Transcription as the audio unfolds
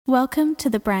Welcome to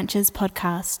the Branches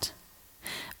podcast.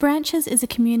 Branches is a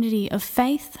community of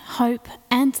faith, hope,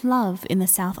 and love in the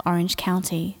South Orange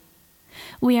County.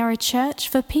 We are a church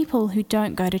for people who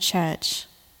don't go to church.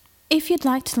 If you'd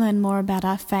like to learn more about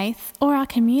our faith or our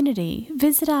community,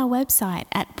 visit our website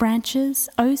at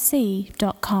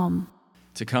branchesoc.com.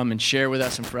 To come and share with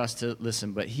us and for us to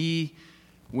listen. But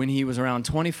when he was around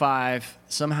 25,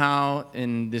 somehow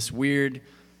in this weird,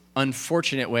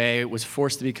 unfortunate way, was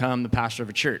forced to become the pastor of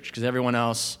a church because everyone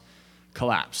else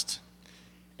collapsed.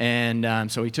 And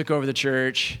so he took over the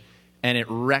church, and it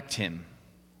wrecked him.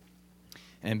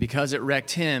 And because it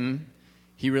wrecked him,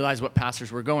 he realized what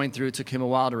pastors were going through. It took him a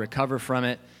while to recover from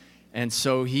it. And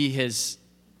so he has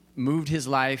moved his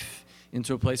life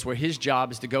into a place where his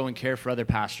job is to go and care for other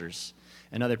pastors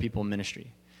and other people in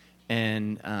ministry.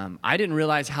 And I didn't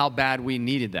realize how bad we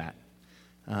needed that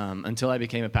until I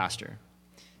became a pastor.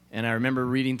 And I remember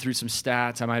reading through some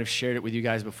stats. I might have shared it with you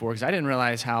guys before because I didn't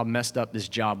realize how messed up this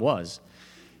job was.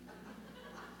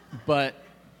 But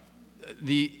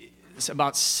it's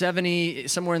about 70,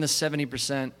 somewhere in the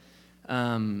 70%,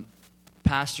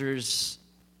 pastors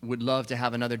would love to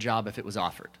have another job if it was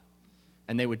offered.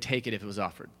 And they would take it if it was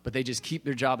offered. But they just keep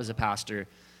their job as a pastor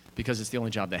because it's the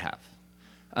only job they have.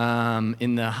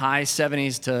 In the high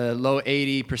 70s to low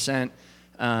 80%,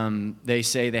 they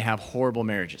say they have horrible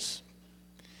marriages.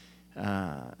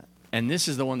 And this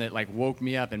is the one that woke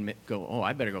me up and go, oh,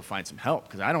 I better go find some help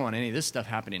because I don't want any of this stuff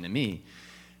happening to me.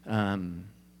 That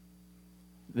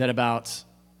about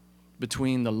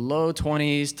between the low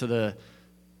 20s to the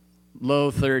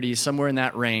low 30s, somewhere in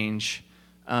that range,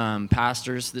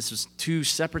 pastors, this was two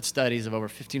separate studies of over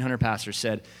 1,500 pastors,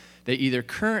 said they either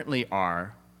currently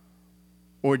are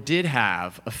or did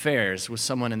have affairs with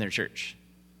someone in their church.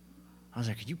 I was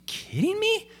like, are you kidding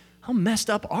me? How messed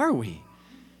up are we?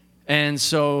 And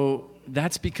so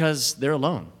that's because they're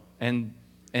alone, and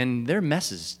they're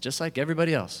messes, just like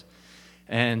everybody else.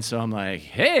 And so I'm like,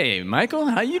 hey, Michael,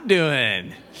 how you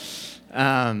doing?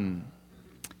 And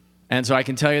so I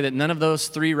can tell you that none of those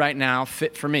three right now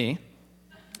fit for me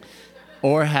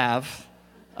or have,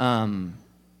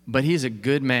 but he's a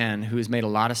good man who has made a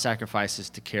lot of sacrifices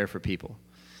to care for people.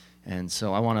 And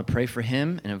so I want to pray for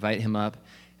him and invite him up,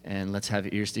 and let's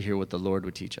have ears to hear what the Lord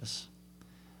would teach us.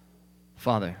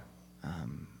 Father,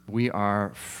 we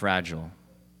are fragile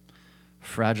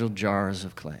jars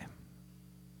of clay.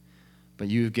 But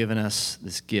you've given us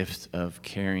this gift of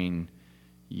carrying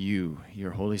you,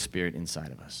 your Holy Spirit, inside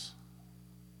of us.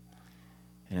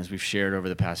 And as we've shared over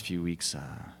the past few weeks,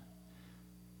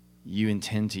 you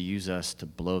intend to use us to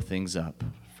blow things up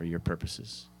for your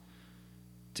purposes,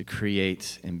 to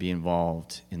create and be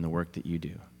involved in the work that you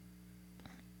do.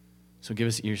 So give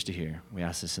us ears to hear. We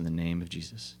ask this in the name of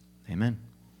Jesus. Amen.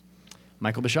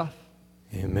 Michael Bischoff.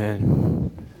 Amen.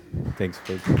 Thanks,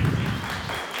 Big.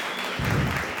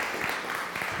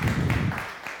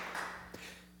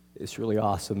 It's really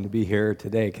awesome to be here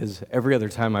today because every other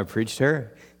time I preached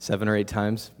here, 7 or 8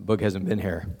 times, Boog hasn't been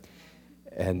here.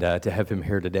 And to have him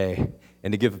here today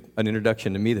and to give an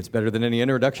introduction to me that's better than any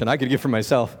introduction I could give for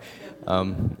myself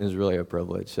is really a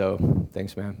privilege. So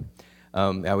thanks, man.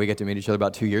 We got to meet each other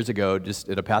about 2 years ago just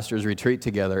at a pastor's retreat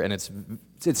together, and it's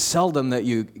seldom that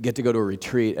you get to go to a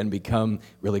retreat and become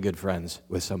really good friends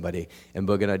with somebody. And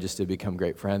Boog and I just did become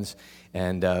great friends,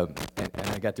 and I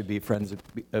got to be friends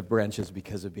of Branches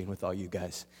because of being with all you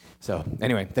guys. So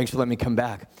anyway, thanks for letting me come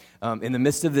back. In the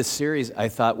midst of this series, I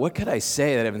thought, what could I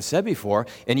say that I haven't said before?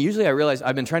 And usually I realize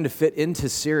I've been trying to fit into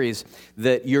series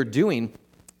that you're doing,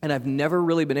 and I've never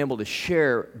really been able to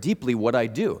share deeply what I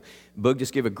do. Boog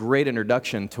just gave a great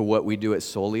introduction to what we do at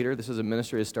Soul Leader. This is a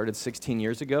ministry that started 16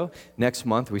 years ago. Next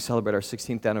month, we celebrate our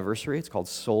 16th anniversary. It's called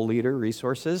Soul Leader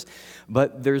Resources.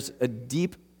 But there's a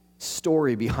deep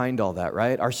story behind all that,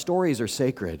 right? Our stories are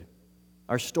sacred.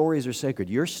 Our stories are sacred.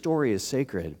 Your story is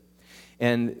sacred.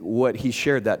 And what he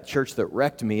shared, that church that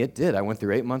wrecked me, it did. I went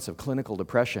through 8 months of clinical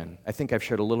depression. I think I've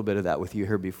shared a little bit of that with you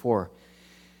here before.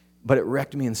 But it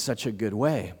wrecked me in such a good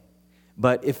way.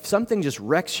 But if something just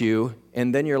wrecks you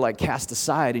and then you're cast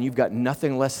aside and you've got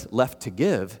nothing left to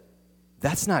give,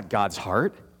 that's not God's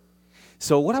heart.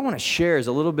 So what I want to share is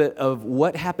a little bit of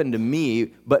what happened to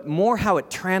me, but more how it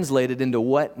translated into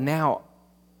what now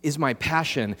is my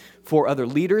passion for other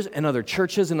leaders and other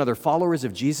churches and other followers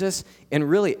of Jesus and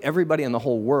really everybody in the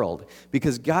whole world.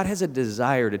 Because God has a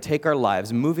desire to take our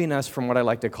lives, moving us from what I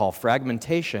like to call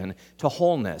fragmentation to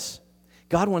wholeness.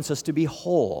 God wants us to be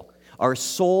whole. Our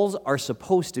souls are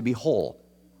supposed to be whole,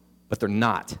 but they're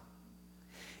not.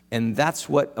 And that's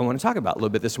what I want to talk about a little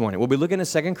bit this morning. We'll be looking at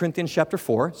 2 Corinthians chapter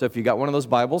 4. So if you got one of those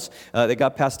Bibles that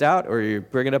got passed out, or you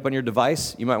bring it up on your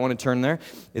device, you might want to turn there.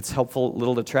 It's helpful,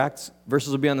 little to track.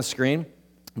 Verses will be on the screen,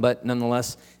 but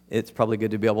nonetheless, it's probably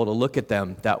good to be able to look at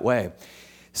them that way.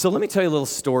 So let me tell you a little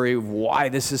story of why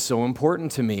this is so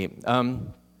important to me.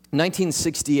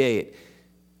 1968,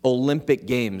 Olympic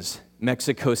Games,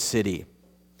 Mexico City.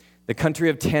 The country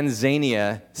of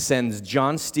Tanzania sends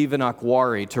John Stephen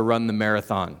Akhwari to run the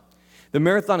marathon. The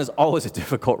marathon is always a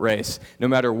difficult race, no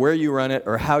matter where you run it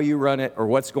or how you run it or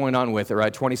what's going on with it,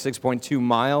 right? 26.2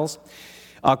 miles.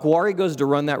 Akhwari goes to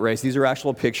run that race. These are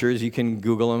actual pictures. You can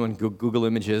Google them and Google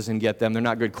images and get them. They're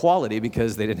not good quality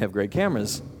because they didn't have great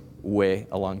cameras way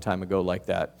a long time ago like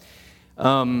that.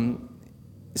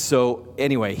 So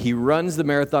anyway, he runs the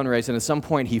marathon race, and at some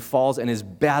point he falls and is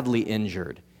badly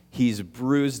injured. He's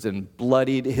bruised and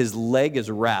bloodied. His leg is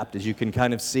wrapped, as you can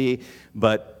kind of see,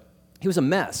 but he was a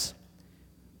mess.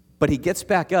 But he gets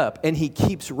back up, and he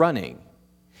keeps running.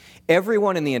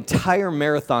 Everyone in the entire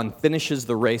marathon finishes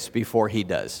the race before he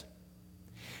does.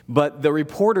 But the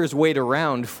reporters wait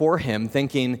around for him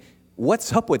thinking,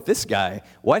 what's up with this guy?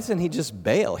 Why doesn't he just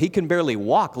bail? He can barely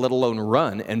walk, let alone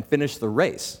run, and finish the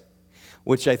race,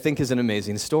 which I think is an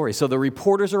amazing story. So the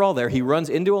reporters are all there. He runs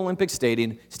into Olympic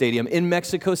Stadium in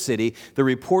Mexico City. The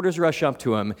reporters rush up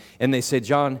to him, and they say,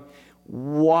 John,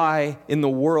 why in the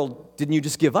world didn't you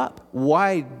just give up?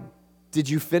 Why did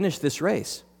you finish this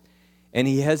race? And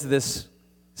he has this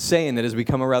saying that has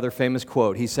become a rather famous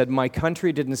quote. He said, my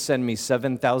country didn't send me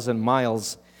 7,000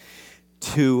 miles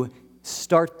to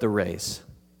start the race.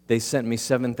 They sent me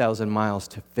 7,000 miles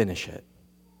to finish it.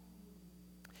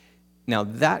 Now,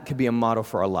 that could be a motto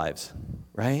for our lives,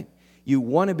 right? You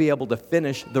want to be able to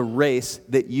finish the race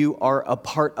that you are a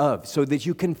part of so that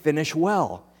you can finish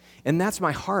well. And that's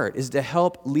my heart, is to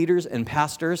help leaders and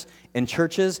pastors and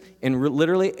churches and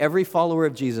literally every follower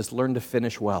of Jesus learn to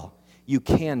finish well. You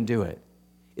can do it.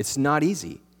 It's not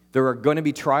easy. There are going to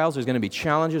be trials. There's going to be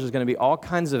challenges. There's going to be all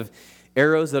kinds of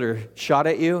arrows that are shot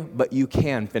at you, but you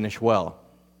can finish well.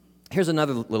 Here's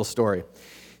another little story.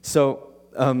 So,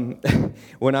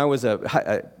 when I was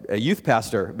a youth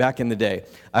pastor back in the day,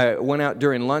 I went out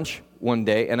during lunch one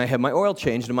day, and I had my oil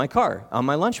changed in my car on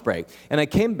my lunch break. And I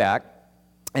came back,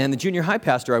 and the junior high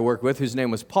pastor I worked with, whose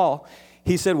name was Paul,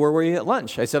 he said, where were you at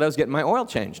lunch? I said, I was getting my oil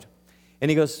changed.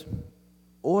 And he goes,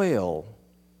 oil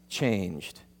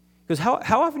changed? He goes, how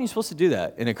often are you supposed to do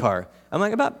that in a car? I'm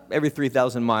like, about every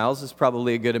 3,000 miles is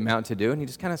probably a good amount to do. And he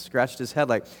just kind of scratched his head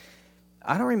like,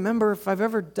 I don't remember if I've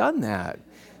ever done that.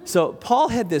 So Paul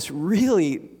had this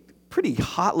really pretty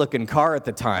hot-looking car at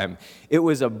the time. It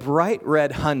was a bright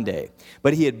red Hyundai,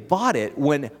 but he had bought it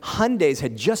when Hyundais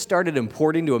had just started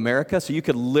importing to America, so you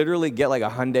could literally get like a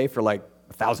Hyundai for like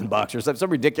 $1,000 or some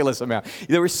ridiculous amount.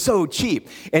 They were so cheap.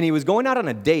 And he was going out on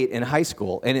a date in high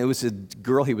school, and it was a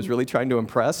girl he was really trying to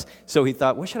impress, so he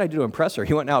thought, what should I do to impress her?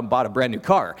 He went out and bought a brand new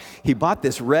car. He bought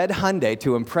this red Hyundai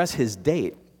to impress his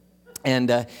date,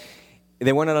 and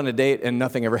they went out on a date, and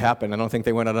nothing ever happened. I don't think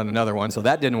they went out on another one, so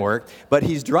that didn't work. But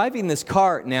he's driving this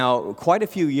car now quite a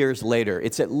few years later.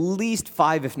 It's at least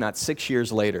 5, if not 6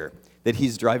 years later that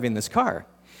he's driving this car.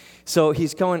 So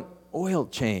he's going, oil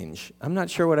change. I'm not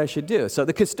sure what I should do. So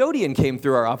the custodian came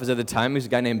through our office at the time. He was a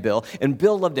guy named Bill, and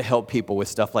Bill loved to help people with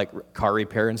stuff like car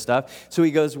repair and stuff. So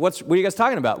he goes, what are you guys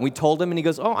talking about? And we told him, and he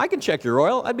goes, oh, I can check your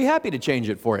oil. I'd be happy to change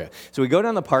it for you. So we go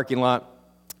down the parking lot,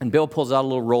 and Bill pulls out a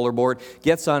little rollerboard,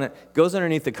 gets on it, goes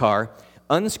underneath the car,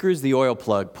 unscrews the oil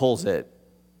plug, pulls it.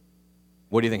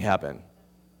 What do you think happened?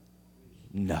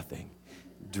 Nothing.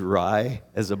 Dry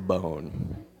as a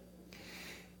bone.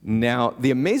 Now, the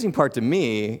amazing part to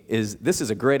me is this is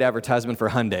a great advertisement for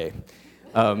Hyundai.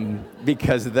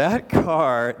 Because that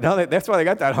car, that's why they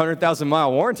got that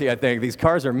 100,000-mile warranty, I think. These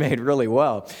cars are made really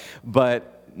well.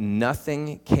 But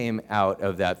nothing came out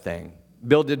of that thing.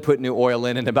 Bill did put new oil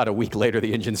in, and about a week later,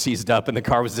 the engine seized up, and the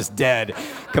car was just dead,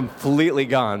 completely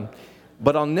gone.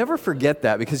 But I'll never forget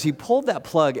that, because he pulled that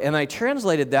plug, and I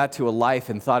translated that to a life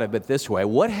and thought of it this way.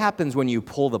 What happens when you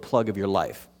pull the plug of your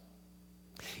life?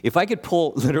 If I could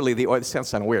pull, literally, the oil, this sounds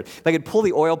kind of weird. If I could pull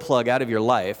the oil plug out of your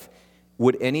life,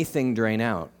 would anything drain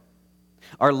out?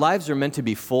 Our lives are meant to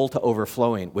be full to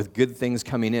overflowing, with good things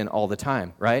coming in all the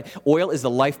time, right? Oil is the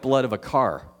lifeblood of a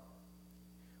car.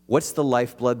 What's the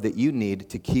lifeblood that you need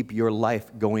to keep your life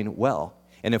going well?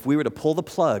 And if we were to pull the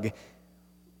plug,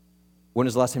 when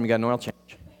was the last time you got an oil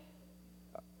change?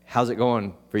 How's it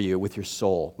going for you with your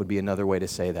soul would be another way to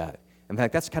say that. In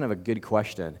fact, that's kind of a good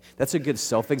question. That's a good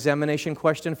self-examination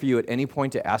question for you at any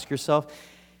point to ask yourself,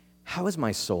 how is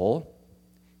my soul?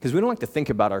 Because we don't like to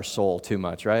think about our soul too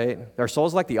much, right? Our soul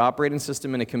is like the operating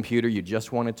system in a computer. You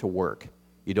just want it to work.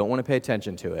 You don't want to pay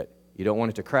attention to it. You don't want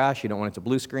it to crash. You don't want it to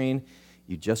blue screen.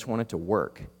 You just want it to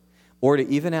work. Or to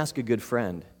even ask a good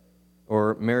friend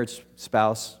or marriage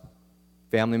spouse,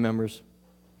 family members,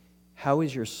 how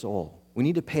is your soul? We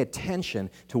need to pay attention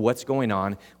to what's going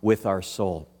on with our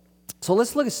soul. So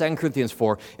let's look at 2 Corinthians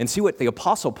 4 and see what the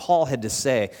Apostle Paul had to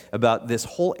say about this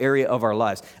whole area of our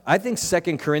lives. I think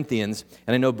 2 Corinthians,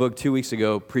 and I know Boog 2 weeks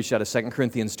ago preached out of 2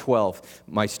 Corinthians 12,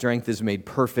 my strength is made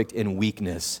perfect in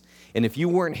weakness. And if you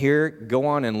weren't here, go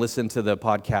on and listen to the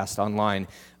podcast online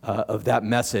of that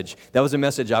message. That was a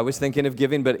message I was thinking of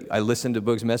giving, but I listened to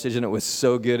Boog's message, and it was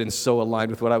so good and so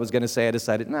aligned with what I was going to say, I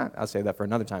decided, I'll say that for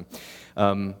another time.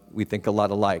 We think a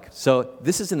lot alike. So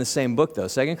this is in the same book, though,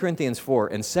 2 Corinthians 4.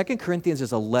 And 2 Corinthians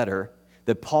is a letter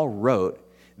that Paul wrote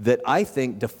that I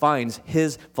think defines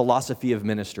his philosophy of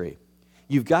ministry.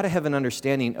 You've got to have an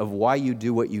understanding of why you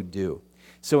do what you do.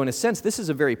 So in a sense, this is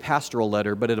a very pastoral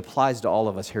letter, but it applies to all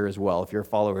of us here as well, if you're a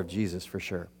follower of Jesus, for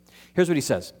sure. Here's what he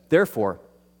says. Therefore,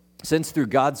 since through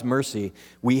God's mercy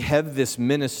we have this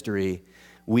ministry,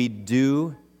 we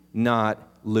do not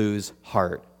lose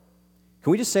heart. Can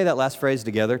we just say that last phrase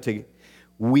together?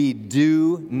 We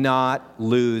do not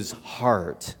lose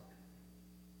heart.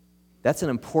 That's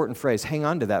an important phrase. Hang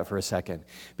on to that for a second.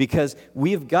 Because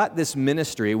we've got this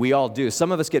ministry, we all do.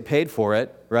 Some of us get paid for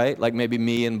it, right? Like maybe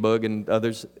me and Boog and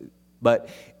others. But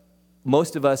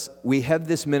most of us, we have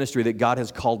this ministry that God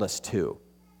has called us to.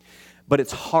 But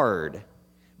it's hard.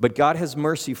 But God has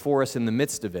mercy for us in the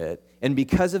midst of it. And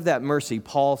because of that mercy,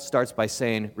 Paul starts by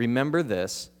saying, remember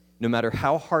this, no matter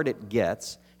how hard it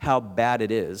gets, how bad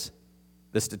it is,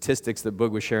 the statistics that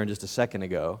Boog was sharing just a second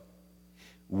ago,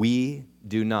 we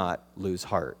do not lose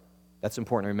heart. That's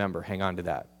important to remember. Hang on to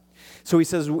that. So he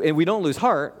says, and we don't lose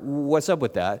heart. What's up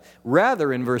with that?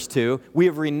 Rather, in verse 2, we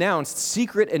have renounced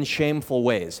secret and shameful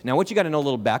ways. Now, what you got to know a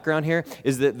little background here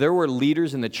is that there were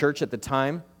leaders in the church at the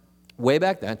time, way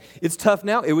back then. It's tough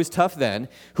now. It was tough then,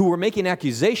 who were making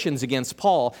accusations against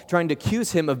Paul, trying to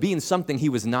accuse him of being something he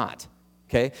was not.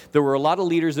 Okay? There were a lot of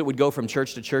leaders that would go from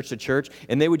church to church to church,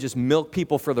 and they would just milk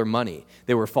people for their money.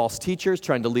 They were false teachers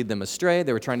trying to lead them astray.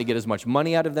 They were trying to get as much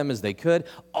money out of them as they could,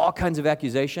 all kinds of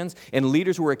accusations, and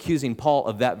leaders were accusing Paul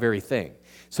of that very thing.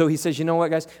 So he says, you know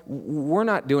what, guys? We're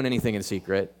not doing anything in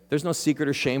secret. There's no secret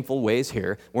or shameful ways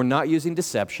here. We're not using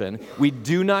deception. We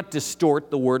do not distort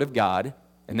the word of God,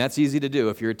 and that's easy to do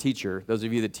if you're a teacher. Those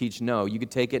of you that teach know. You could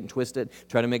take it and twist it,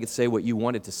 try to make it say what you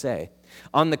want it to say.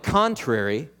 On the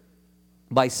contrary,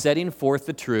 by setting forth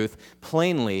the truth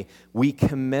plainly, we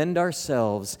commend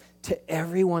ourselves to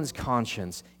everyone's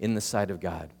conscience in the sight of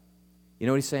God. You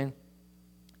know what he's saying?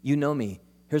 You know me.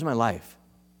 Here's my life.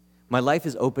 My life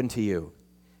is open to you.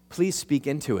 Please speak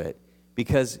into it,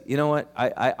 because you know what?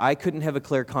 I couldn't have a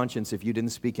clear conscience if you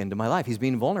didn't speak into my life. He's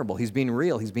being vulnerable. He's being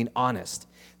real. He's being honest.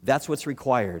 That's what's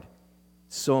required.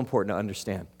 So important to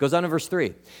understand. Goes on in verse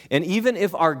 3. And even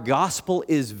if our gospel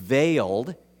is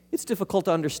veiled, it's difficult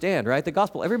to understand, right? The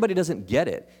gospel, everybody doesn't get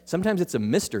it. Sometimes it's a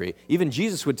mystery. Even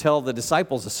Jesus would tell the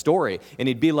disciples a story, and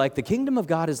he'd be like, the kingdom of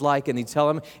God is like, and he'd tell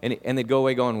them, and they'd go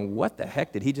away going, what the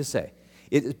heck did he just say?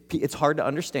 It's hard to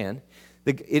understand.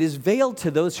 It is veiled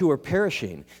to those who are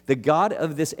perishing. The God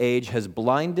of this age has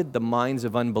blinded the minds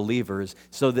of unbelievers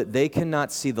so that they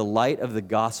cannot see the light of the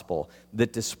gospel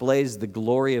that displays the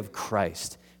glory of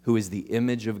Christ, who is the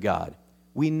image of God.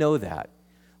 We know that.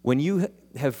 When you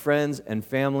have friends and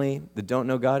family that don't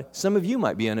know God, some of you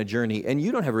might be on a journey and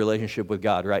you don't have a relationship with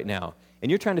God right now.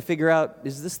 And you're trying to figure out,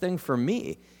 is this thing for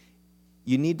me?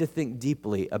 You need to think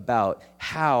deeply about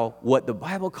what the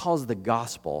Bible calls the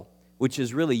gospel, which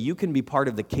is really you can be part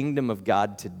of the kingdom of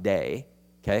God today,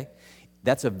 okay?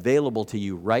 That's available to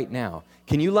you right now.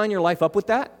 Can you line your life up with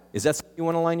that? Is that something you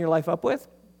want to line your life up with?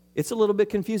 It's a little bit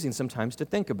confusing sometimes to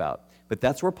think about, but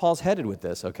that's where Paul's headed with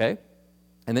this, okay?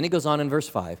 And then he goes on in verse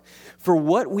 5. For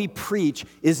what we preach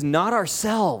is not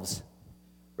ourselves,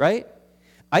 right?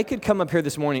 I could come up here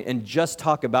this morning and just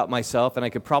talk about myself, and I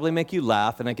could probably make you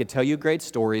laugh, and I could tell you great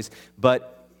stories,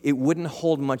 but it wouldn't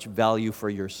hold much value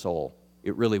for your soul.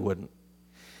 It really wouldn't.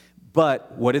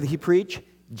 But what did he preach?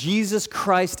 Jesus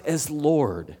Christ as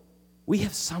Lord. We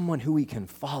have someone who we can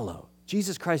follow.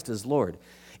 Jesus Christ as Lord.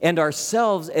 And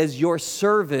ourselves as your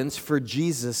servants for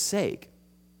Jesus' sake.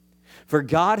 For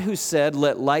God, who said,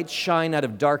 let light shine out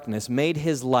of darkness, made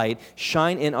his light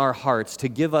shine in our hearts to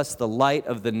give us the light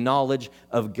of the knowledge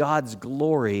of God's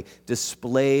glory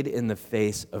displayed in the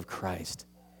face of Christ.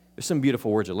 There's some beautiful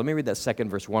words here. Let me read that second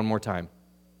verse one more time.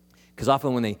 Because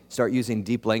often when they start using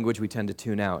deep language, we tend to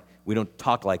tune out. We don't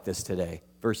talk like this today.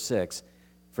 Verse 6,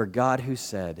 For God who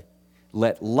said,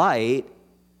 let light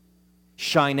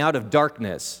shine out of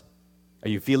darkness. Are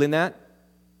you feeling that?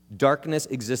 Darkness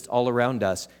exists all around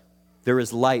us. There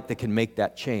is light that can make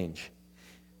that change.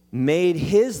 Made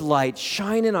his light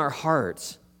shine in our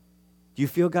hearts. Do you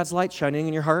feel God's light shining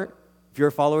in your heart if you're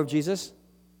a follower of Jesus?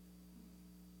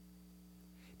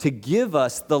 To give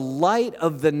us the light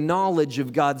of the knowledge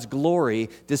of God's glory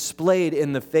displayed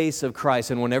in the face of Christ.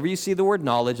 And whenever you see the word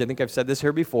knowledge, I think I've said this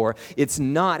here before, it's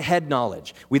not head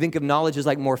knowledge. We think of knowledge as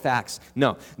like more facts.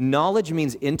 No, knowledge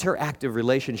means interactive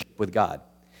relationship with God.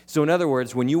 So in other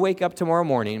words, when you wake up tomorrow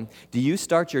morning, do you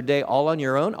start your day all on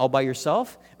your own, all by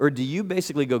yourself? Or do you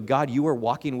basically go, God, you are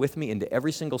walking with me into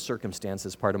every single circumstance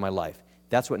as part of my life?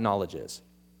 That's what knowledge is.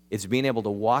 It's being able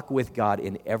to walk with God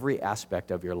in every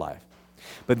aspect of your life.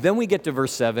 But then we get to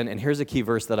verse 7, and here's a key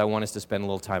verse that I want us to spend a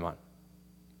little time on.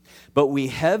 But we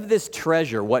have this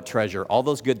treasure. What treasure? All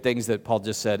those good things that Paul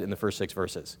just said in the first 6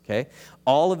 verses, okay?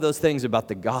 All of those things about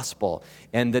the gospel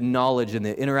and the knowledge and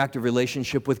the interactive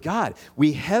relationship with God.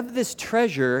 We have this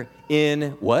treasure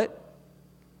in what?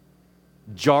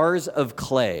 Jars of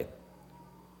clay.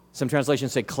 Some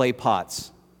translations say clay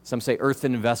pots. Some say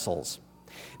earthen vessels.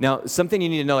 Now, something you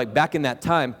need to know, like back in that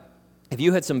time, if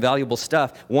you had some valuable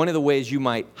stuff, one of the ways you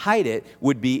might hide it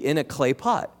would be in a clay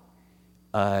pot.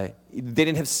 They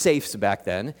didn't have safes back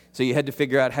then, so you had to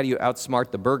figure out how do you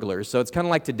outsmart the burglars. So it's kind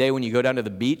of like today when you go down to the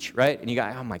beach, right? And you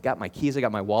got, oh, I got my keys, I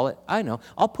got my wallet. I know,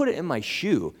 I'll put it in my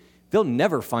shoe. They'll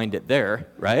never find it there,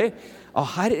 right? I'll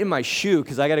hide it in my shoe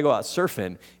because I got to go out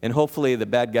surfing, and hopefully the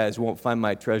bad guys won't find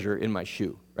my treasure in my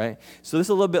shoe, right? So this is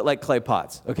a little bit like clay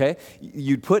pots, okay?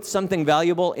 You'd put something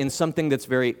valuable in something that's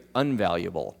very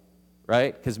unvaluable,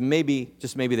 right? Because maybe,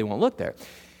 just maybe they won't look there.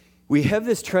 We have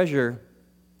this treasure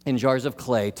in jars of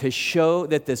clay to show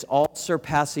that this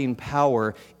all-surpassing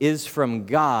power is from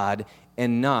God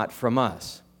and not from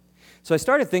us. So I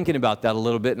started thinking about that a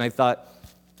little bit, and I thought,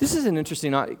 this is an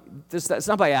interesting, it's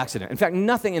not by accident. In fact,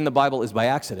 nothing in the Bible is by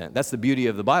accident. That's the beauty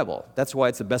of the Bible. That's why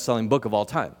it's the best-selling book of all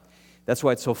time. That's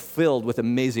why it's so filled with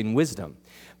amazing wisdom.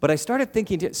 But I started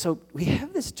thinking, so we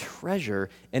have this treasure,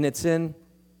 and it's in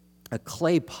a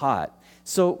clay pot.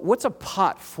 So what's a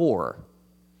pot for?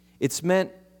 It's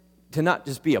meant to not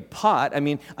just be a pot. I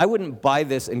mean, I wouldn't buy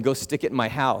this and go stick it in my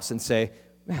house and say,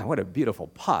 man, what a beautiful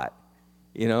pot.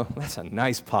 You know, that's a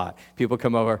nice pot. People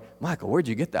come over, Michael, where'd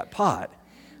you get that pot?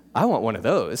 I want one of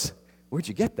those. Where'd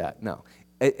you get that? No.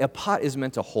 A pot is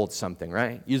meant to hold something,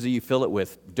 right? Usually you fill it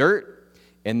with dirt,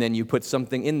 and then you put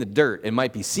something in the dirt. It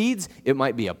might be seeds, it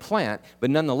might be a plant, but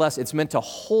nonetheless, it's meant to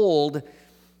hold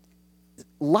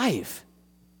life.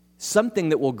 Something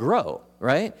that will grow,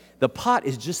 right? The pot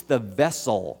is just the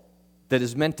vessel that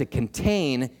is meant to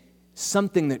contain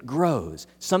something that grows,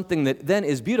 something that then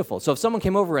is beautiful. So if someone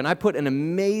came over and I put an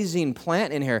amazing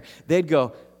plant in here, they'd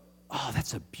go, oh,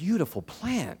 that's a beautiful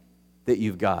plant that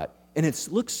you've got. And it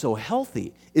looks so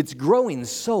healthy. It's growing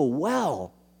so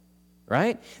well,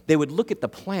 right? They would look at the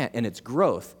plant and its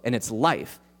growth and its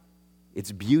life,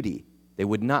 its beauty. They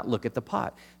would not look at the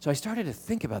pot. So I started to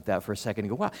think about that for a second and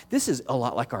go, wow, this is a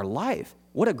lot like our life.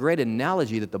 What a great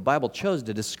analogy that the Bible chose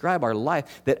to describe our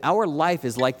life, that our life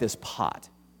is like this pot,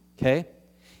 okay?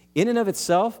 In and of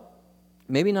itself,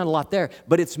 maybe not a lot there,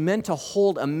 but it's meant to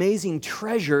hold amazing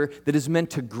treasure that is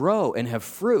meant to grow and have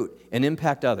fruit and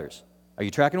impact others. Are you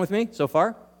tracking with me so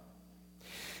far?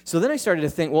 So then I started to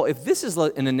think, well, if this is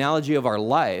an analogy of our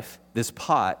life, this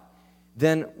pot,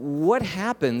 then what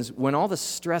happens when all the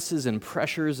stresses and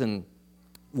pressures and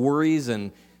worries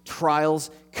and trials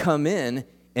come in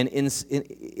and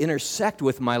intersect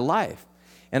with my life?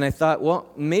 And I thought, well,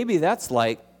 maybe that's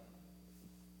like,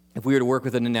 if we were to work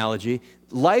with an analogy,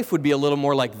 life would be a little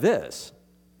more like this,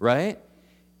 right?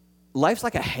 Life's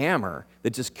like a hammer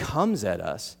that just comes at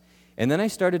us. And then I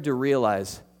started to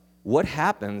realize what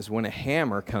happens when a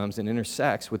hammer comes and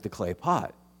intersects with the clay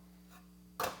pot.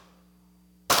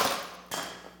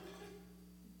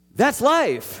 That's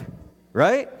life,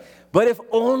 right? But if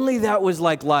only that was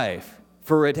like life,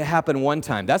 for it to happen one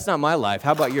time. That's not my life.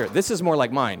 How about yours? This is more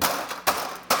like mine.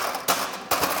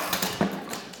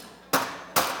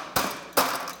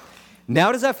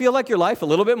 Now does that feel like your life a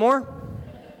little bit more?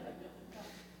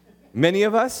 Many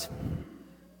of us.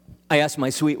 I asked my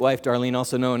sweet wife, Darlene,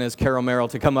 also known as Carol Merrill,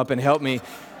 to come up and help me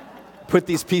put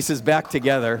these pieces back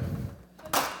together.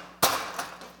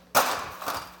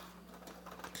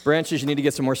 Branches, you need to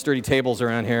get some more sturdy tables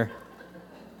around here.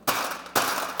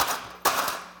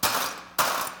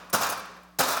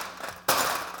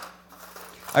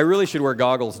 I really should wear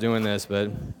goggles doing this,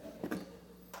 but...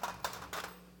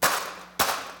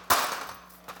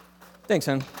 Thanks,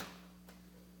 hon.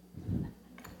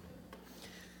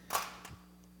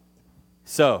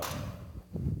 So,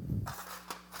 do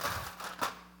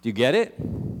you get it?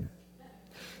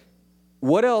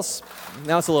 What else?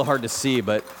 Now it's a little hard to see,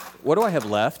 but what do I have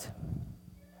left?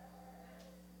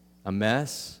 A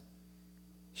mess,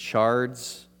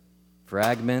 shards,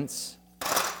 fragments.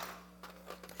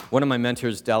 One of my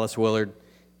mentors, Dallas Willard,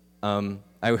 I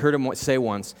heard him say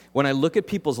once, when I look at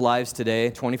people's lives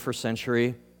today, 21st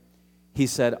century, he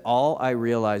said, all I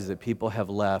realize that people have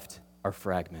left are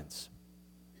fragments.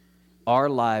 Our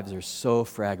lives are so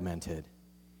fragmented,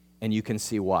 and you can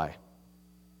see why.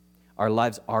 Our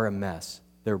lives are a mess.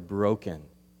 They're broken.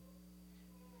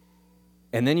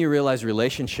 And then you realize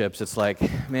relationships, it's like,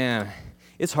 man,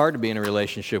 it's hard to be in a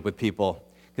relationship with people.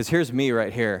 Because here's me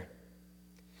right here.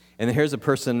 And then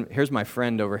here's my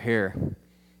friend over here.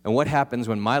 And what happens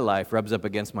when my life rubs up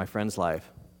against my friend's life?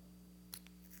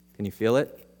 Can you feel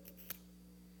it?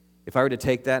 If I were to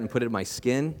take that and put it in my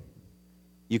skin,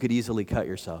 you could easily cut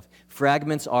yourself.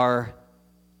 Fragments are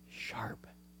sharp.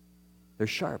 They're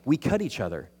sharp. We cut each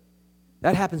other.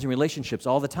 That happens in relationships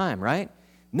all the time, right?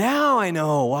 Now I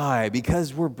know why.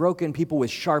 Because we're broken people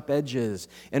with sharp edges,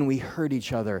 and we hurt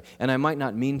each other. And I might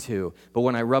not mean to, but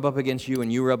when I rub up against you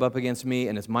and you rub up against me,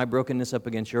 and it's my brokenness up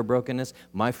against your brokenness,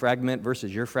 my fragment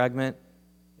versus your fragment,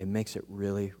 it makes it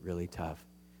really, really tough.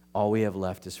 All we have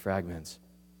left is fragments.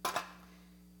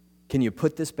 Can you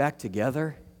put this back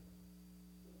together?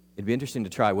 It'd be interesting to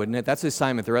try, wouldn't it? That's the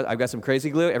assignment. I've got some crazy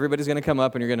glue. Everybody's going to come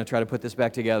up, and you're going to try to put this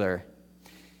back together.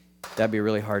 That'd be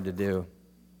really hard to do.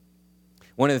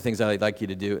 One of the things I'd like you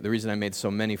to do, the reason I made so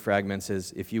many fragments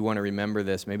is if you want to remember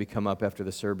this, maybe come up after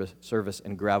the service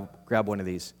and grab one of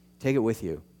these. Take it with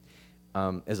you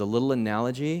as a little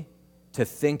analogy to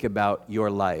think about your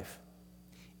life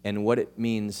and what it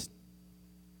means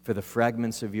for the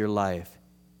fragments of your life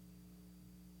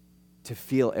to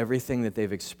feel everything that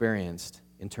they've experienced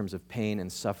in terms of pain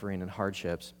and suffering and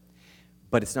hardships.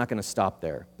 But it's not going to stop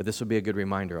there. But this will be a good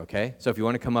reminder, okay? So if you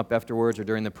want to come up afterwards or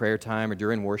during the prayer time or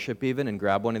during worship even and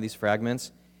grab one of these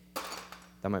fragments,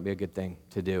 that might be a good thing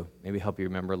to do. Maybe help you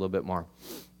remember a little bit more.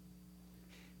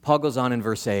 Paul goes on in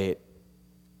verse 8,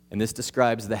 and this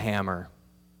describes the hammer.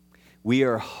 We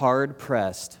are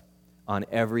hard-pressed on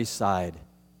every side.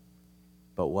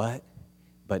 But what?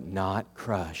 But not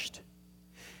crushed.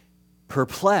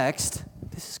 Perplexed,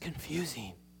 this is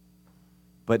confusing,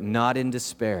 but not in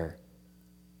despair.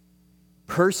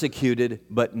 Persecuted,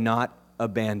 but not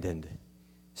abandoned.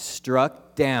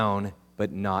 Struck down,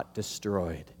 but not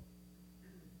destroyed.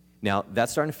 Now,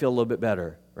 that's starting to feel a little bit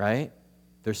better, right?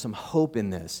 There's some hope in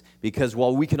this. Because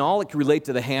while we can all relate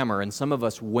to the hammer, and some of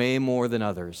us way more than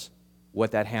others,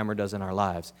 what that hammer does in our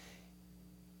lives,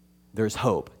 there's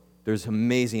hope. There's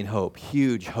amazing hope,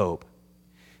 huge hope.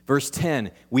 Verse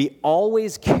 10, we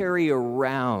always carry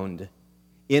around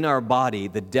in our body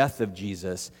the death of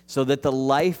Jesus, so that the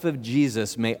life of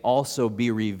Jesus may also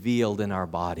be revealed in our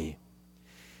body.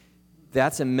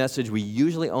 That's a message we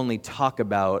usually only talk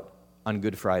about on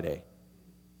Good Friday.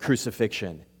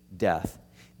 Crucifixion, death.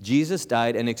 Jesus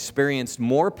died and experienced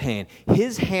more pain.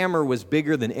 His hammer was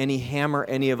bigger than any hammer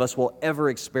any of us will ever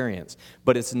experience.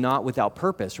 But it's not without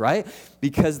purpose, right?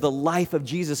 Because the life of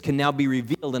Jesus can now be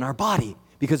revealed in our body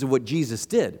because of what Jesus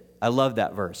did. I love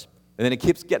that verse. And then it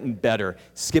keeps getting better.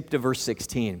 Skip to verse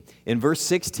 16. In verse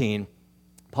 16,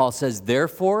 Paul says,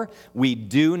 therefore, we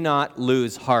do not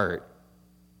lose heart.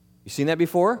 You seen that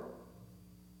before?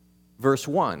 Verse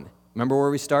 1. Remember where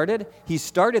we started? He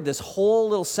started this whole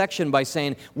little section by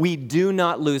saying, we do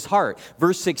not lose heart.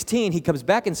 Verse 16, he comes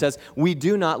back and says, we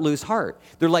do not lose heart.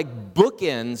 They're like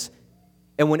bookends.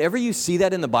 And whenever you see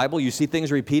that in the Bible, you see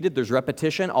things repeated, there's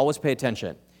repetition, always pay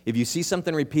attention. If you see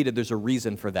something repeated, there's a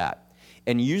reason for that.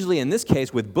 And usually in this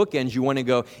case, with bookends, you want to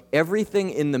go, everything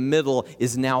in the middle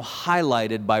is now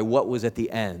highlighted by what was at the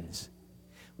ends.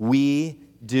 We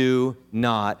do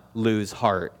not lose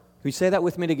heart. Can we say that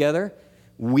with me together?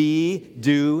 We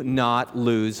do not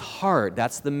lose heart.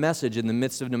 That's the message in the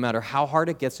midst of no matter how hard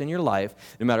it gets in your life,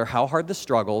 no matter how hard the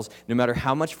struggles, no matter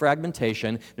how much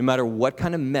fragmentation, no matter what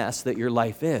kind of mess that your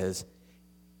life is,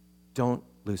 don't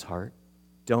lose heart.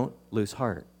 Don't lose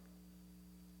heart.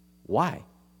 Why?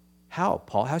 How,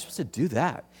 Paul? How are you supposed to do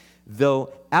that?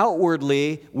 Though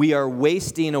outwardly we are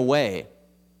wasting away.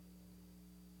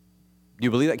 Do you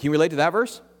believe that? Can you relate to that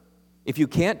verse? If you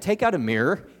can't, take out a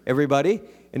mirror, everybody,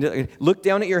 and look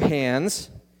down at your hands,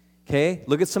 okay?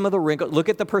 Look at some of the wrinkles. Look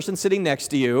at the person sitting next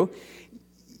to you.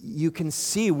 You can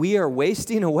see we are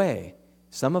wasting away,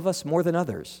 some of us more than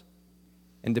others.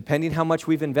 And depending how much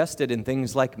we've invested in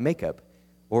things like makeup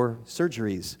or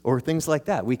surgeries or things like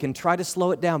that. We can try to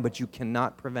slow it down, but you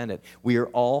cannot prevent it. We are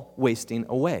all wasting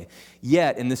away.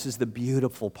 Yet, and this is the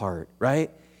beautiful part,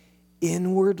 right?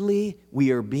 Inwardly,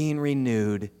 we are being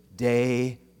renewed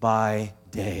day by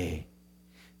day.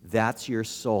 That's your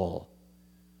soul.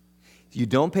 If you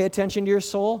don't pay attention to your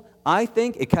soul, I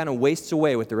think it kind of wastes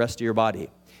away with the rest of your body.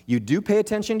 You do pay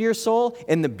attention to your soul,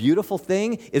 and the beautiful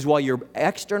thing is while your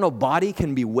external body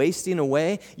can be wasting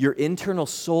away, your internal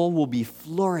soul will be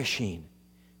flourishing,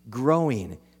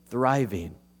 growing,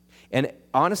 thriving. And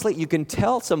honestly, you can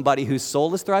tell somebody whose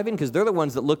soul is thriving because they're the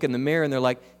ones that look in the mirror and they're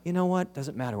like, you know what?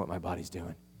 Doesn't matter what my body's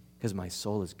doing because my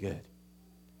soul is good.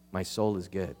 My soul is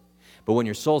good. But when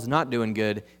your soul's not doing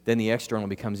good, then the external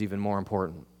becomes even more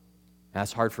important.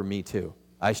 That's hard for me too.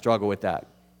 I struggle with that.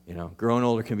 You know, growing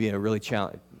older can be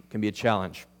a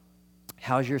challenge.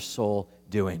 How's your soul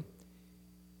doing?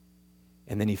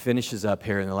 And then he finishes up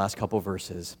here in the last couple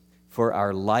verses. For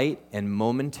our light and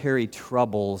momentary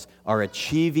troubles are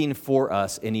achieving for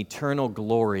us an eternal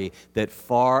glory that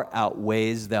far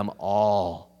outweighs them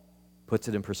all. Puts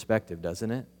it in perspective,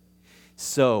 doesn't it?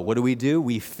 So, what do?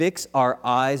 We fix our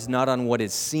eyes not on what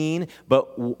is seen, but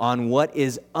on what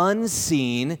is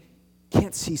unseen.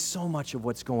 Can't see so much of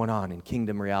what's going on in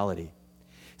kingdom reality.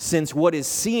 Since what is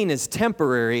seen is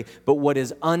temporary, but what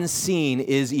is unseen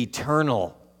is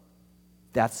eternal.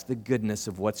 That's the goodness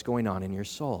of what's going on in your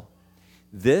soul.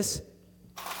 This,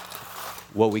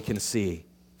 what we can see,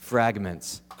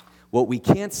 fragments. What we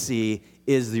can't see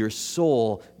is your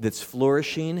soul that's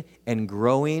flourishing and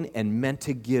growing and meant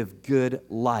to give good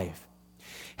life.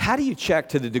 How do you check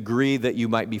to the degree that you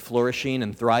might be flourishing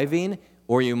and thriving,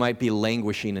 or you might be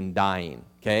languishing and dying?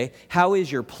 Okay? How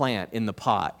is your plant in the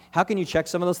pot? How can you check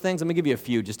some of those things? Let me give you a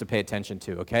few just to pay attention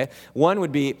to, okay? One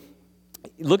would be,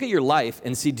 look at your life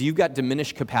and see, do you got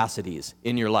diminished capacities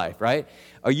in your life, right?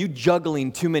 Are you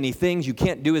juggling too many things? You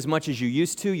can't do as much as you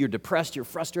used to. You're depressed, you're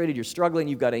frustrated, you're struggling,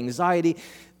 you've got anxiety.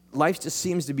 Life just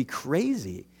seems to be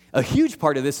crazy. A huge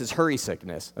part of this is hurry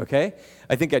sickness, okay?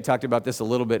 I think I talked about this a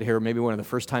little bit here, maybe one of the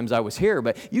first times I was here,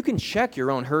 but you can check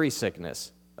your own hurry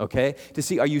sickness. Okay? To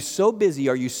see, are you so busy,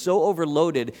 are you so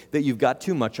overloaded that you've got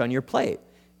too much on your plate?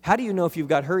 How do you know if you've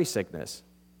got hurry sickness?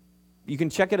 You can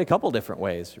check it a couple different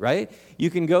ways, right? You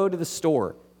can go to the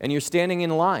store, and you're standing in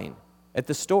line at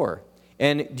the store.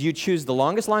 And do you choose the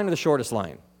longest line or the shortest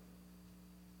line?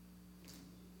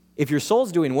 If your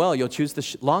soul's doing well, you'll choose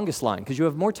the longest line because you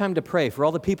have more time to pray for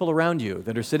all the people around you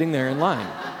that are sitting there in line.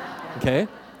 Okay?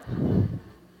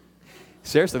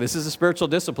 Seriously, this is a spiritual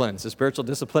discipline. It's a spiritual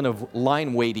discipline of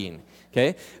line waiting,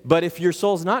 okay? But if your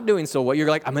soul's not doing so well, you're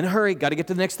like, I'm in a hurry, got to get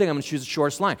to the next thing, I'm going to choose the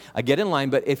shortest line. I get in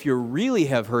line, but if you really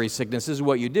have hurry sickness, this is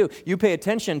what you do. You pay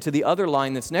attention to the other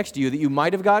line that's next to you that you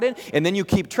might have got in, and then you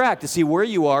keep track to see where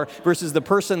you are versus the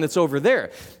person that's over there,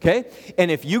 okay?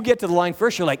 And if you get to the line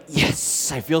first, you're like,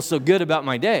 yes, I feel so good about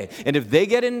my day. And if they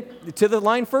get into the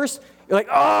line first, you're like,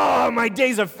 oh, my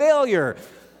day's a failure.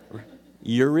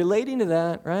 You're relating to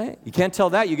that, right? You can't tell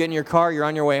that. You get in your car, you're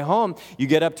on your way home, you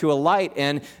get up to a light,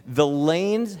 and the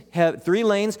lanes have 3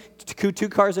 lanes, two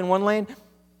cars in one lane,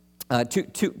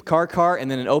 two car,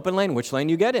 and then an open lane. Which lane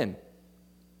do you get in?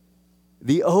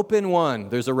 The open one.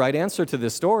 There's a right answer to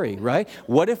this story, right?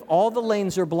 What if all the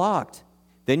lanes are blocked?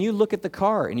 Then you look at the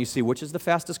car and you see which is the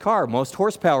fastest car, most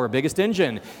horsepower, biggest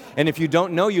engine. And if you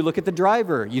don't know, you look at the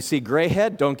driver. You see gray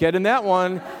head, don't get in that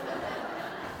one.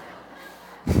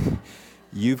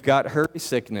 You've got hurry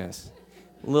sickness.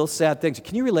 Little sad things.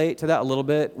 Can you relate to that a little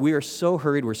bit? We are so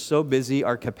hurried, we're so busy,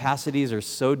 our capacities are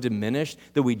so diminished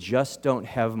that we just don't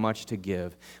have much to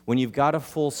give. When you've got a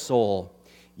full soul,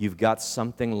 you've got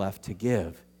something left to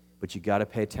give, but you got to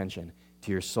pay attention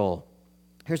to your soul.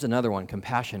 Here's another one,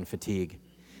 compassion fatigue.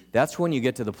 That's when you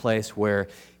get to the place where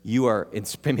you are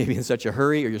maybe in such a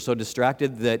hurry or you're so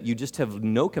distracted that you just have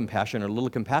no compassion or little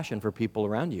compassion for people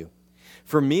around you.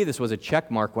 For me, this was a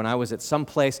check mark when I was at some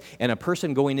place and a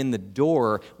person going in the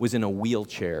door was in a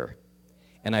wheelchair.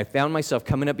 And I found myself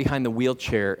coming up behind the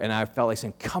wheelchair and I felt like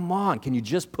saying, come on, can you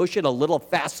just push it a little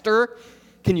faster?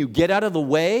 Can you get out of the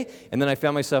way? And then I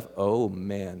found myself, oh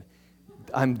man,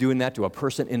 I'm doing that to a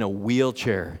person in a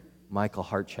wheelchair. Michael,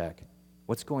 heart check.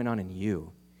 What's going on in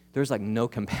you? There's like no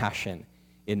compassion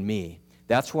in me.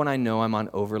 That's when I know I'm on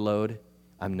overload,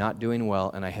 I'm not doing well,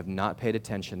 and I have not paid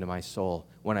attention to my soul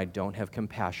when I don't have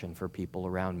compassion for people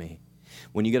around me.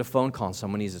 When you get a phone call and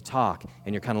someone needs to talk,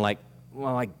 and you're kind of like,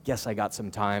 well, I guess I got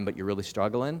some time, but you're really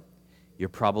struggling, you're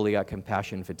probably got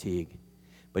compassion fatigue.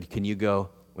 But can you go,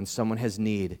 when someone has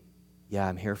need, yeah,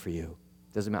 I'm here for you.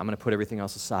 Doesn't matter, I'm going to put everything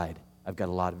else aside. I've got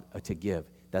a lot to give.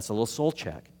 That's a little soul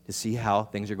check to see how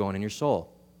things are going in your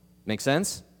soul. Make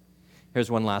sense? Here's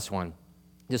one last one.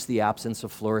 Just the absence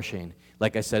of flourishing.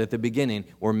 Like I said at the beginning,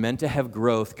 we're meant to have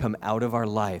growth come out of our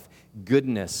life.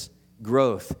 Goodness,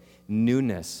 growth,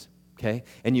 newness, okay?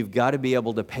 And you've got to be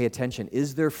able to pay attention.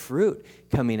 Is there fruit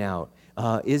coming out?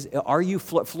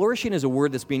 Flourishing is a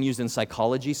word that's being used in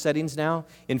psychology settings now.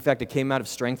 In fact, it came out of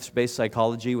strengths-based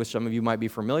psychology, which some of you might be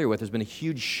familiar with. There's been a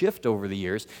huge shift over the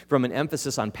years from an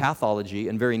emphasis on pathology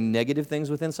and very negative things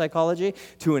within psychology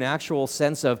to an actual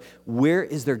sense of where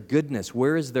is their goodness,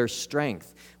 where is their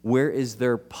strength, where is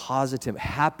their positive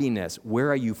happiness, where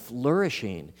are you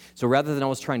flourishing? So rather than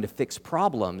always trying to fix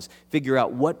problems, figure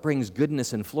out what brings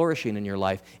goodness and flourishing in your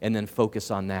life and then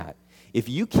focus on that. If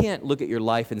you can't look at your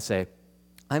life and say,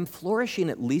 I'm flourishing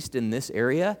at least in this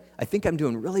area, I think I'm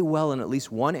doing really well in at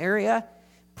least one area,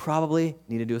 probably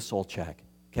need to do a soul check,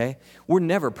 okay? We're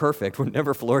never perfect. We're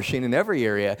never flourishing in every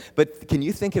area, but can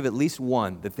you think of at least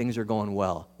one that things are going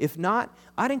well? If not,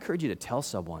 I'd encourage you to tell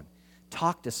someone,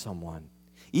 talk to someone.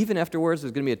 Even afterwards,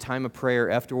 there's going to be a time of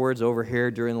prayer afterwards over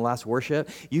here during the last worship.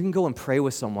 You can go and pray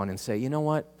with someone and say, you know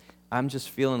what? I'm just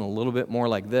feeling a little bit more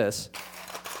like this,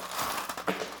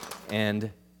 and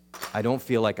I don't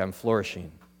feel like I'm flourishing.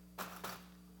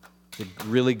 It's a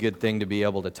really good thing to be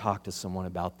able to talk to someone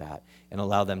about that and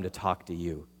allow them to talk to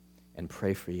you and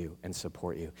pray for you and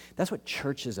support you. That's what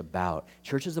church is about.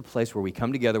 Church is a place where we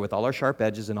come together with all our sharp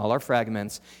edges and all our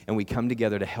fragments, and we come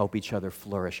together to help each other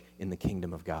flourish in the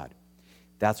kingdom of God.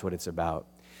 That's what it's about.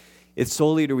 It's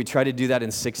Soul Leader. We try to do that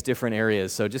in 6 different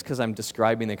areas. So just because I'm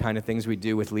describing the kind of things we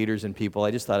do with leaders and people,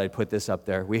 I just thought I'd put this up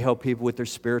there. We help people with their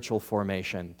spiritual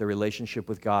formation, their relationship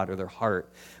with God or their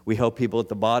heart. We help people at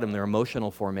the bottom, their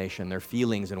emotional formation, their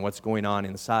feelings and what's going on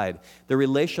inside. Their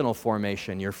relational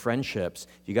formation, your friendships.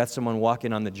 You got someone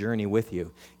walking on the journey with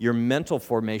you. Your mental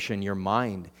formation, your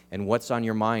mind and what's on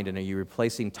your mind, and are you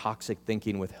replacing toxic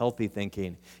thinking with healthy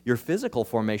thinking? Your physical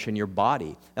formation, your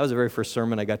body. That was the very first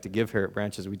sermon I got to give here at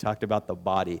Branches. We talked about the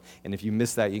body, and if you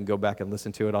missed that, you can go back and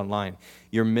listen to it online.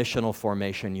 Your missional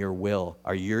formation, your will.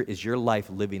 Is your life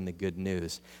living the good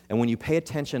news? And when you pay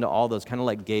attention to all those, kind of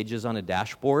like gauges on a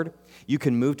dashboard, you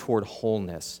can move toward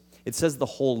wholeness. It says the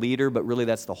whole leader, but really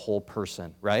that's the whole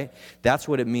person, right? That's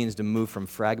what it means to move from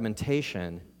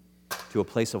fragmentation to a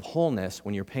place of wholeness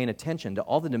when you're paying attention to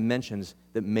all the dimensions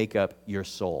that make up your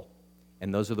soul.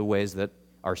 And those are the ways that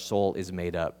our soul is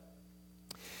made up.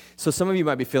 So some of you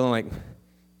might be feeling like,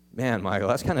 man, Michael,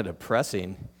 that's kind of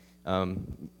depressing,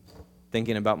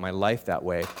 thinking about my life that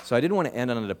way. So I didn't want to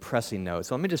end on a depressing note.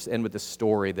 So let me just end with a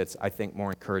story that's, I think,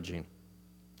 more encouraging.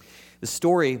 The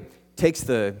story takes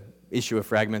the issue of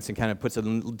fragments and kind of puts a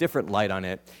different light on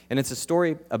it. And it's a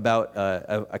story about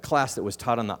a class that was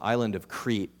taught on the island of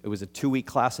Crete. It was a 2-week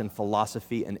class in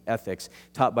philosophy and ethics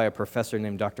taught by a professor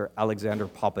named Dr. Alexander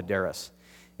Papadakis.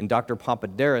 And Dr.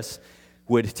 Papadakis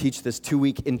would teach this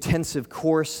 2-week intensive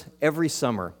course every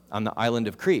summer on the island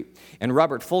of Crete. And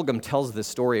Robert Fulghum tells this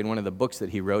story in one of the books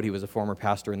that he wrote. He was a former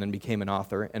pastor and then became an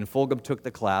author. And Fulghum took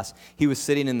the class. He was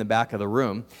sitting in the back of the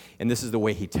room, and this is the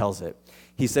way he tells it.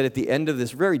 He said at the end of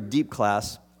this very deep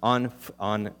class on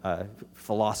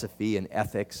philosophy and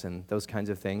ethics and those kinds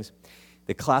of things,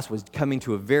 the class was coming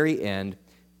to a very end.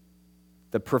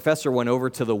 The professor went over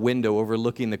to the window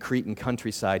overlooking the Cretan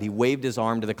countryside. He waved his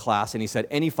arm to the class, and he said,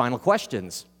 "Any final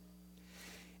questions?"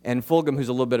 And Fulghum, who's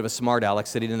a little bit of a smart aleck,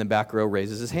 sitting in the back row,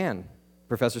 raises his hand.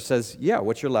 Professor says, "Yeah,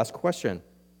 what's your last question?"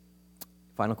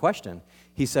 Final question.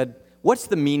 He said, "What's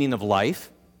the meaning of life?"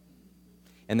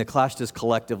 And the class just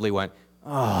collectively went,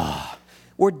 "Oh,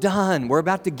 we're done. We're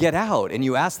about to get out. And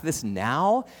you ask this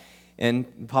now?" And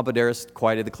Papadakis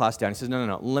quieted the class down. He says,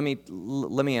 no, let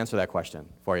me answer that question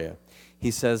for you. He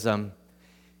says,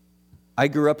 I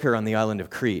grew up here on the island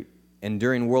of Crete, and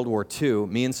during World War II,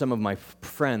 me and some of my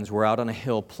friends were out on a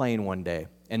hill playing one day,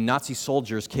 and Nazi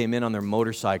soldiers came in on their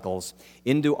motorcycles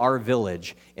into our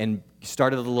village and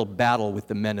started a little battle with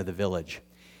the men of the village.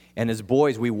 And as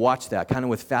boys, we watched that, kind of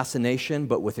with fascination,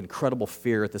 but with incredible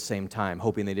fear at the same time,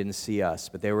 hoping they didn't see us.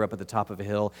 But they were up at the top of a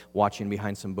hill, watching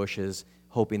behind some bushes,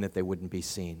 hoping that they wouldn't be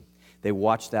seen. They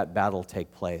watched that battle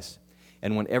take place.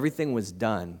 And when everything was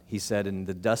done, he said, and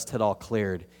the dust had all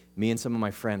cleared, me and some of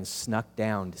my friends snuck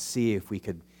down to see if we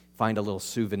could find a little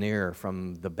souvenir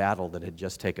from the battle that had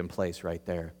just taken place right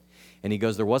there. And he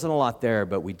goes, there wasn't a lot there,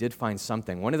 but we did find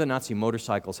something. One of the Nazi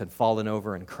motorcycles had fallen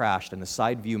over and crashed, and the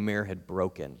side view mirror had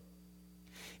broken.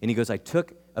 And he goes, I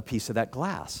took a piece of that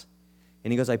glass.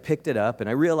 And he goes, I picked it up, and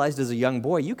I realized as a young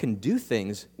boy, you can do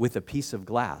things with a piece of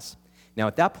glass. Now,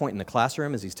 at that point in the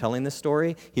classroom, as he's telling this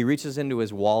story, he reaches into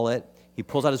his wallet. He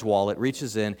pulls out his wallet,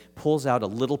 reaches in, pulls out a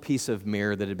little piece of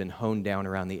mirror that had been honed down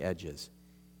around the edges.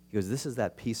 He goes, this is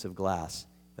that piece of glass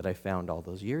that I found all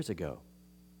those years ago.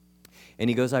 And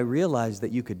he goes, I realized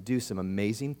that you could do some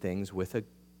amazing things with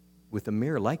a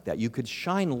mirror like that. You could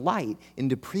shine light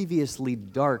into previously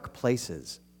dark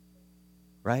places,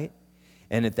 right?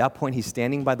 And at that point, he's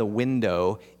standing by the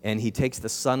window, and he takes the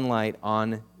sunlight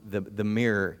on the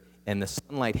mirror, and the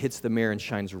sunlight hits the mirror and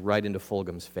shines right into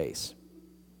Fulgham's face.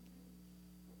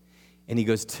 And he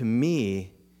goes, to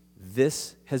me,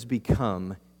 this has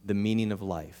become the meaning of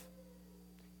life.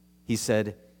 He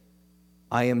said,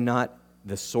 I am not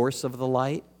the source of the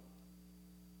light.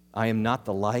 I am not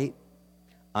the light.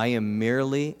 I am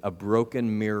merely a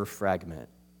broken mirror fragment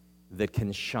that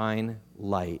can shine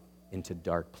light into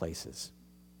dark places.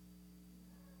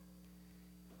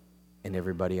 And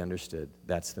everybody understood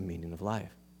that's the meaning of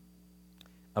life.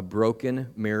 A broken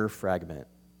mirror fragment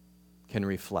can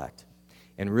reflect.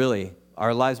 And really,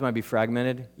 our lives might be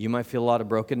fragmented. You might feel a lot of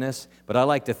brokenness, but I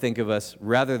like to think of us,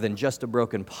 rather than just a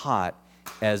broken pot,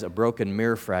 as a broken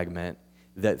mirror fragment,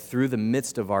 that through the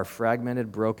midst of our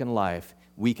fragmented, broken life,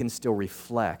 we can still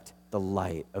reflect the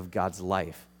light of God's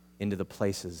life into the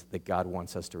places that God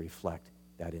wants us to reflect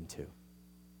that into.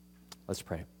 Let's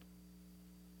pray.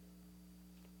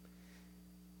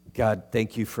 God,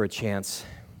 thank you for a chance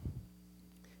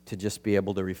to just be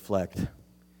able to reflect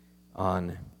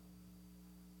on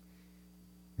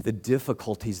the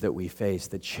difficulties that we face,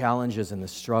 the challenges and the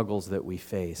struggles that we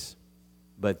face,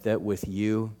 but that with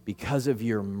you, because of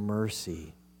your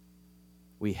mercy,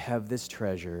 we have this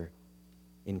treasure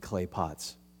in clay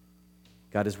pots.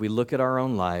 God, as we look at our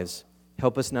own lives,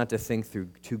 help us not to think through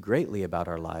too greatly about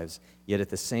our lives, yet at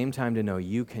the same time to know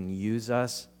you can use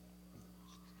us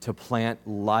to plant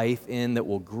life in that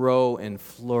will grow and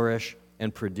flourish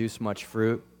and produce much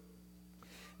fruit,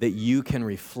 that you can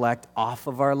reflect off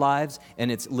of our lives,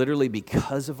 and it's literally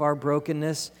because of our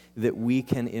brokenness that we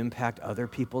can impact other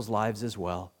people's lives as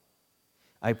well.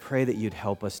 I pray that you'd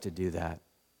help us to do that.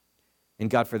 And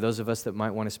God, for those of us that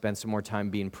might want to spend some more time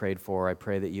being prayed for, I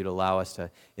pray that you'd allow us to,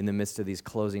 in the midst of these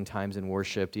closing times in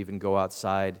worship, to even go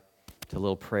outside to a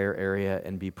little prayer area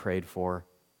and be prayed for.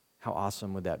 How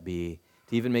awesome would that be?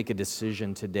 To even make a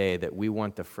decision today that we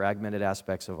want the fragmented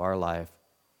aspects of our life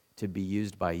to be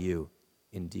used by you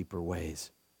in deeper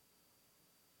ways.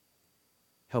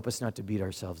 Help us not to beat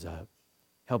ourselves up.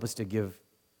 Help us to give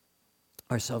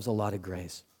ourselves a lot of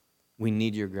grace. We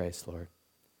need your grace, Lord.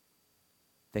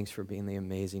 Thanks for being the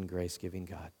amazing grace-giving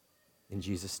God. In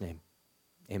Jesus' name,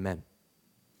 amen.